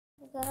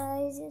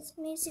Guys, it's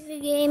me CV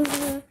Game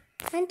here,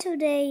 and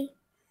today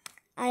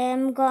I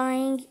am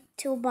going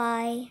to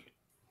buy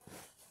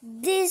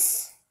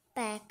this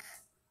pack.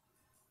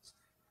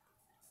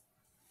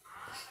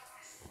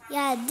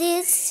 Yeah,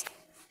 this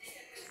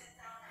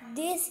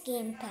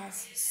game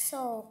pass.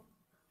 So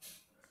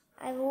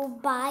I will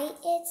buy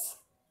it.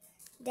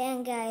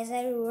 Then, guys,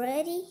 are you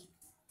ready?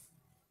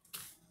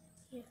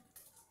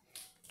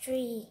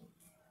 3,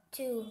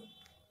 2,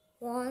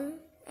 1,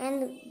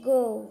 and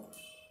go!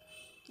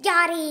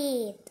 Got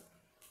it!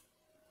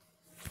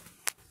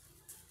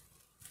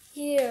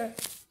 Here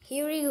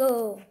we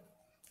go.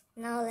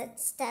 Now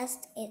let's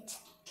test it.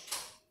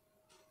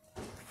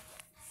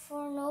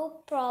 For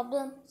no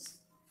problems.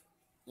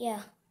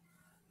 Yeah.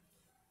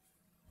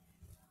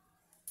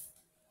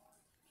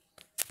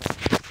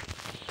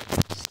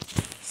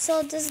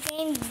 So this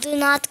game do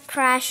not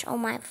crash on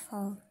my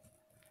phone.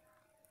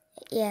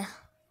 Yeah.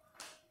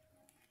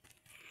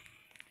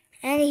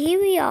 And here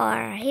we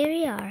are.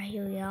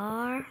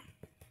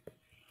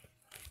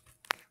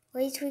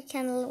 Wait, we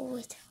can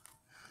wait.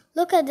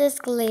 Look at this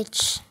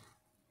glitch.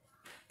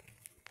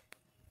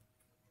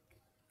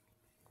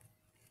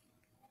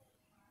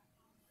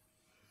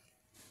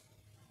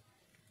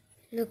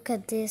 Look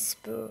at this,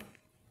 bro.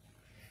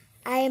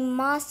 I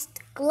must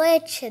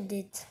glitch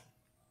it.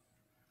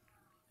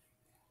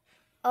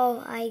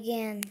 Oh,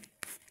 again.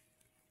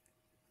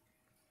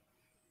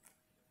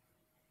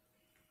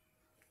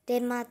 De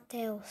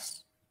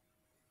Mateus.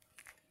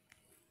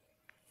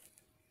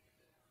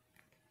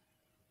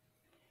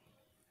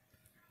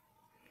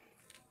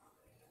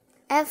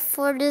 F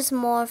for this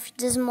morph.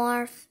 This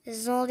morph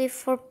is only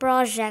for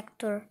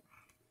projector.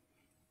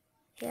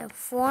 Yeah,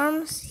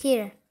 forms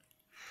here.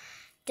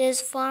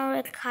 This form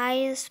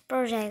requires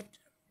projector.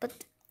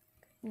 But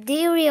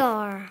there we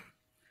are.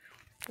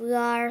 We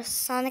are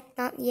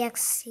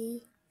Sonic.exe.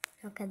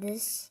 Look at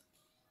this.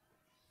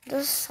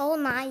 This is so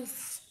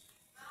nice.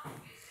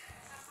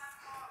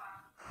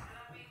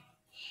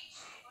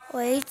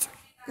 Wait,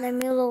 let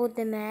me load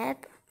the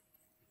map.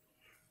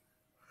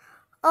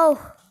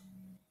 Oh,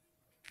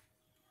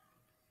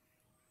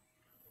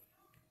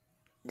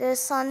 the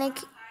Sonic.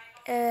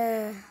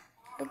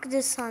 Look at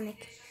the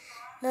Sonic.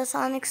 The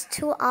Sonic's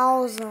too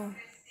awesome.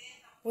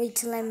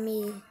 Wait, let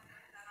me.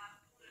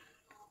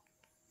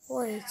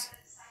 Wait.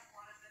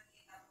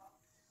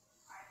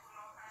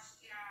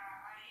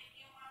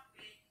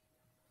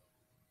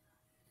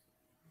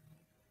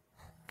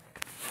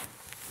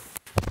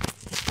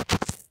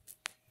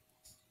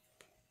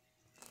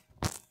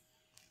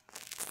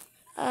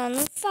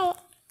 Não fala.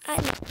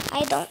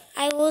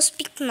 I will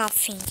speak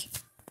nothing.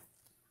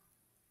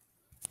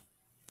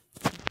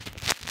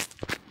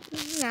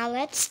 Now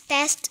let's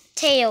test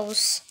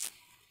Tails.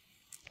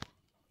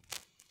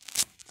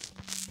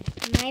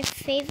 My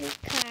favorite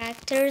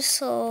character,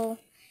 so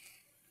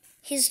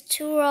he's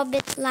too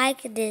rabbit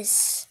like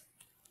this.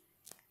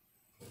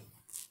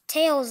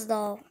 Tails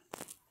though.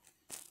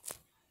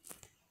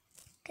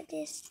 Look at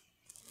this.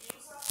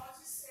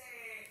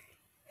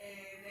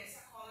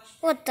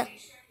 What the?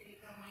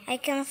 I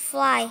can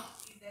fly.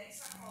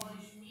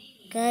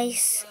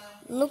 Guys,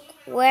 look,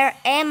 where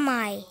am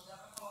I?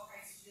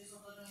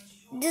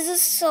 This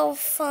is so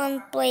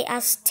fun play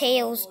as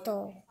Tails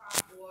though.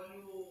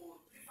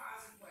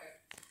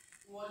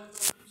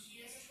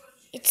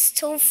 It's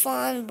so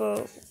fun,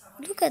 bro.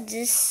 Look at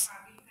this.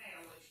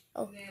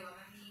 Oh,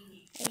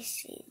 I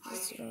see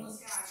this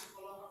rings.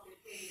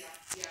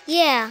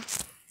 Yeah.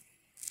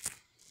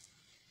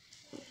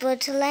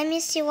 But let me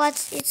see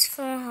what it's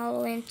for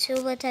Halloween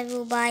too. But I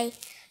will buy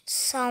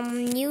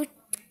some new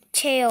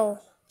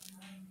tail,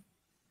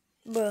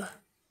 bro.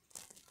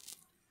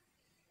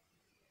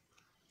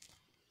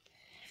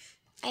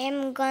 I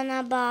am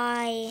gonna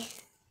buy.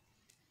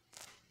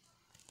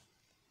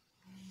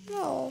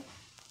 No.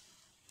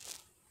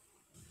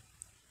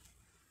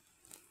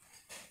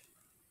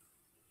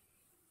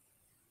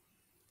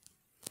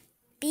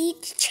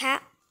 Beat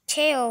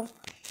tail.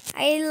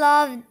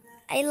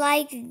 I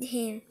like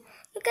him.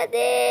 Look at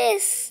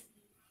this.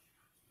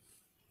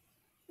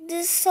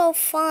 This is so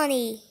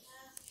funny.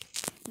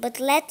 But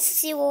let's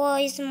see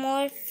what is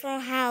more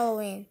from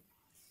Halloween.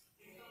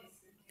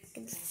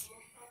 It's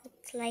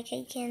like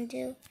I can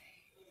do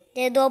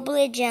the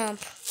double jump.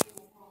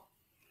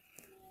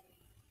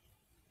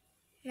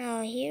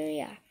 Now here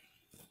we are.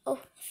 Oh,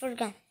 I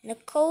forgot.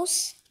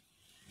 Knuckles.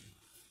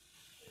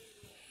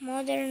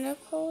 Mother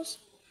Knuckles.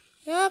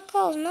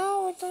 Knuckles,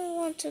 no, I don't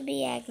want to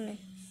be Eggman.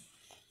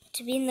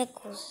 To be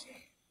Knuckles.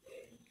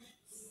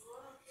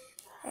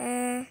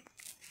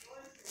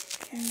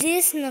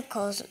 This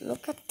Knuckles,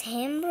 look at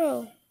him,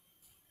 bro.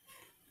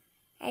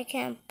 I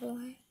can't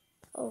play.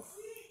 Oh.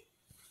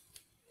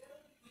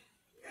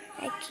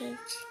 I can't.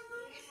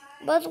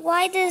 But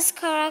why this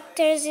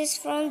characters is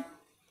from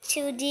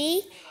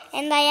 2D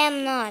and I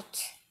am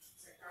not?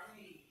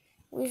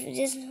 With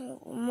this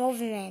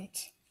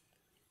movement.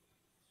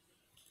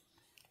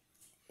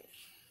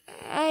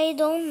 I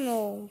don't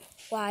know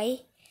why.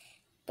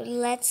 But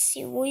let's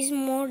see who is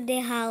more the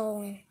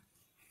Halloween.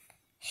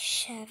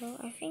 Shadow.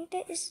 I think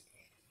that is.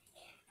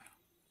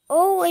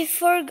 Oh, I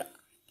forgot.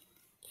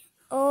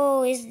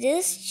 Oh, is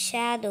this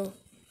shadow?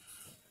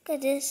 Look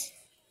at this.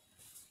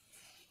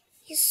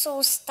 He's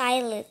so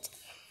styled.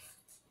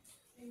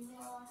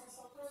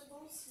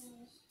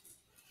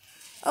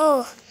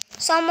 Oh,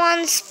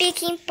 someone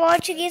speaking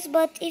Portuguese,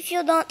 but if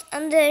you don't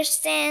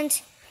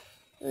understand,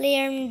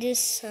 learn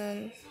this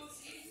one.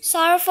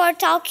 Sorry for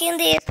talking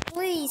this.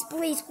 Please,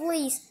 please,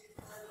 please.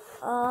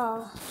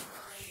 Oh,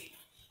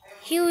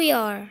 here we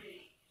are.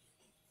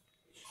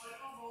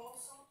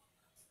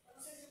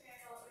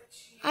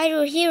 Are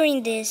you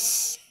hearing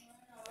this?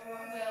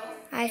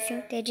 I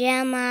think the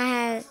Gemma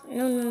has.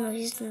 No,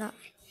 he's not.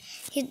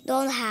 He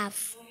don't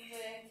have.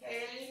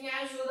 Ele me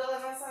ajuda a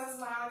levar essas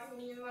malas, que o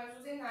menino não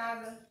ajuda em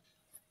nada.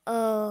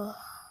 Oh,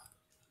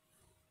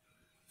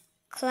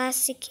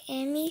 classic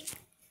Emmy.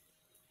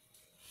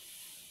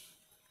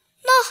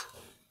 No,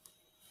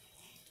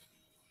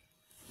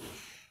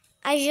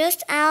 I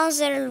just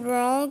answered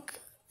wrong.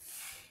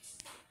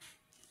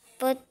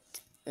 But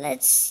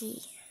let's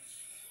see.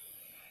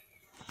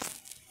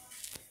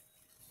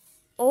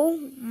 Oh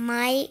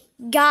my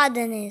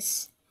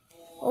goodness.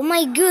 Oh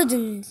my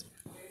goodness.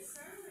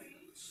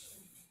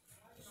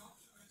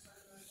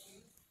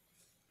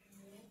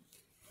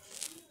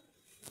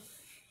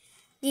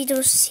 Did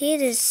you see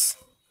this?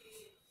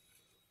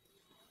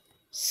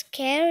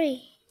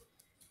 Scary.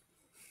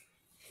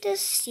 The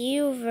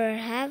silver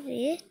have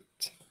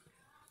it.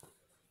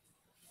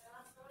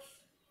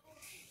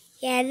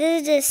 Yeah,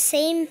 this is the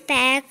same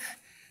pack,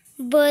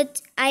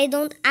 but I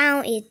don't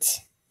own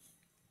it.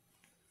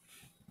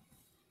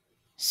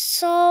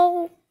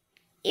 So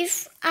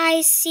if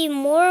I see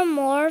more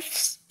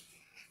morphs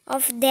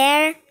of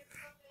there,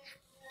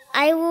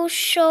 I will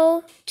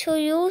show to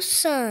you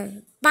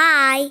soon.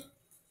 Bye.